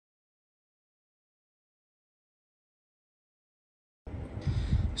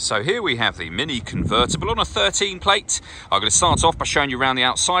So here we have the Mini Convertible on a 13 plate. I'm going to start off by showing you around the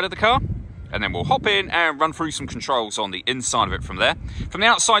outside of the car, and then we'll hop in and run through some controls on the inside of it from there. From the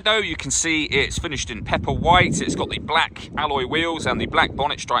outside though, you can see it's finished in pepper white. It's got the black alloy wheels and the black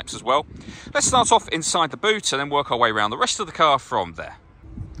bonnet stripes as well. Let's start off inside the boot and then work our way around the rest of the car from there.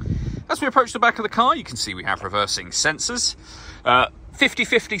 As we approach the back of the car, you can see we have reversing sensors.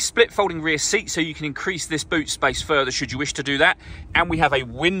 50-50 split folding rear seat, so you can increase this boot space further should you wish to do that. And we have a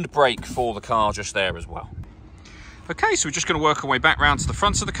windbreak for the car just there as well. Okay, so we're just going to work our way back round to the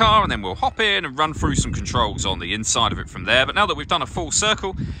front of the car, and then we'll hop in and run through some controls on the inside of it from there. But now that we've done a full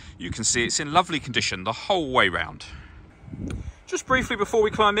circle, you can see it's in lovely condition the whole way round. Just briefly before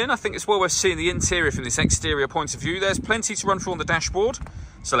we climb in, I think it's well worth seeing the interior from this exterior point of view. There's plenty to run through on the dashboard,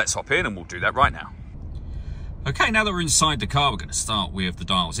 so let's hop in and we'll do that right now. Okay, now that we're inside the car, we're going to start with the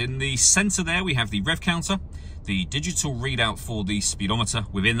dials. In the centre there, we have the rev counter, the digital readout for the speedometer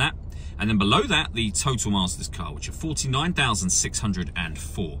within that, and then below that, the total miles of this car, which are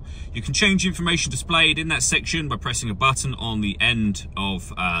 49,604. You can change information displayed in that section by pressing a button on the end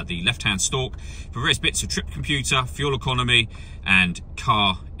of the left-hand stalk for various bits of trip computer, fuel economy, and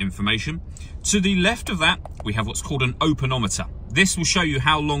car information. To the left of that, we have what's called an openometer. This will show you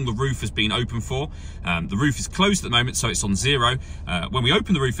how long the roof has been open for. The roof is closed at the moment, so it's on 0. When we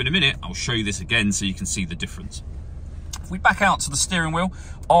open the roof in a minute, I'll show you this again so you can see the difference. If we back out to the steering wheel,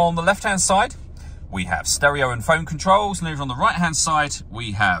 on the left-hand side, we have stereo and phone controls, and over on the right-hand side,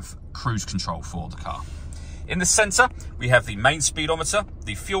 we have cruise control for the car. In the centre, we have the main speedometer,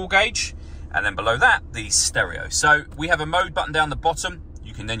 the fuel gauge, and then below that, the stereo. So we have a mode button down the bottom.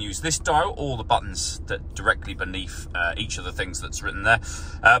 You can then use this dial or the buttons that directly beneath each of the things that's written there.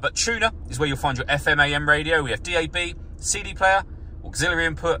 But tuner is where you'll find your FM AM radio. We have DAB, CD player, auxiliary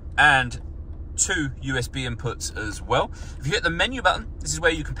input, and 2 USB inputs as well. If you hit the menu button, this is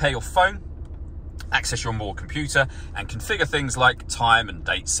where you can pair your phone, access your onboard computer, and configure things like time and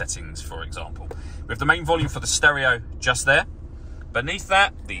date settings, for example. We have the main volume for the stereo just there. Beneath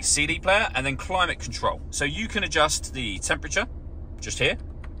that, the CD player, and then climate control. So you can adjust the temperature just here,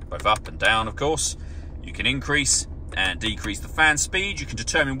 both up and down, of course. You can increase and decrease the fan speed. You can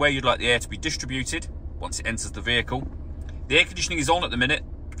determine where you'd like the air to be distributed once it enters the vehicle. The air conditioning is on at the minute,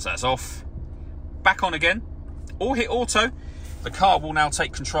 so that's off. Back on again, or hit auto. The car will now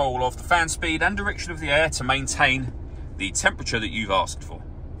take control of the fan speed and direction of the air to maintain the temperature that you've asked for.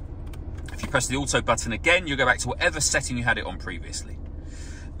 If you press the auto button again, you'll go back to whatever setting you had it on previously.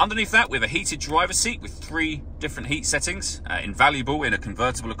 Underneath that, we have a heated driver's seat with 3 different heat settings, invaluable in a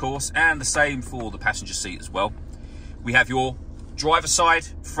convertible, of course, and the same for the passenger seat as well. We have your driver side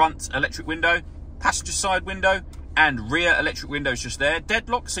front electric window, passenger side window, and rear electric windows just there.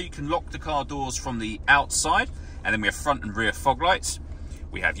 Deadlock, so you can lock the car doors from the outside. And then we have front and rear fog lights.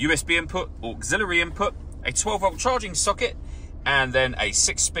 We have USB input, auxiliary input, a 12-volt charging socket, and then a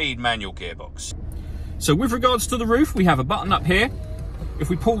 6-speed manual gearbox. So with regards to the roof, we have a button up here. If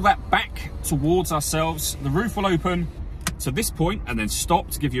we pull that back towards ourselves, the roof will open to this point and then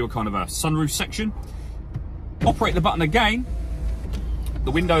stop to give you a kind of a sunroof section. Operate the button again. The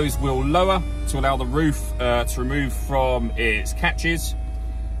windows will lower to allow the roof to remove from its catches.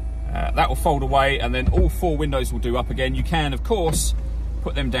 That will fold away, and then all 4 windows will do up again. You can, of course,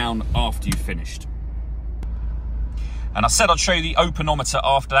 put them down after you've finished. And I said I'd show you the openometer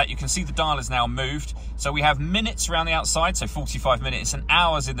after that. You can see the dial is now moved. So we have minutes around the outside, so 45 minutes, and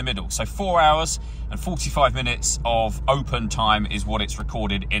hours in the middle. So 4 hours and 45 minutes of open time is what it's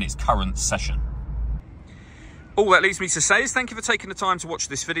recorded in its current session. All that leaves me to say is thank you for taking the time to watch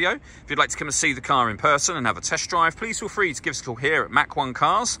this video. If you'd like to come and see the car in person and have a test drive, please feel free to give us a call here at Mach 1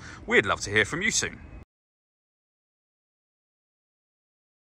 Cars. We'd love to hear from you soon.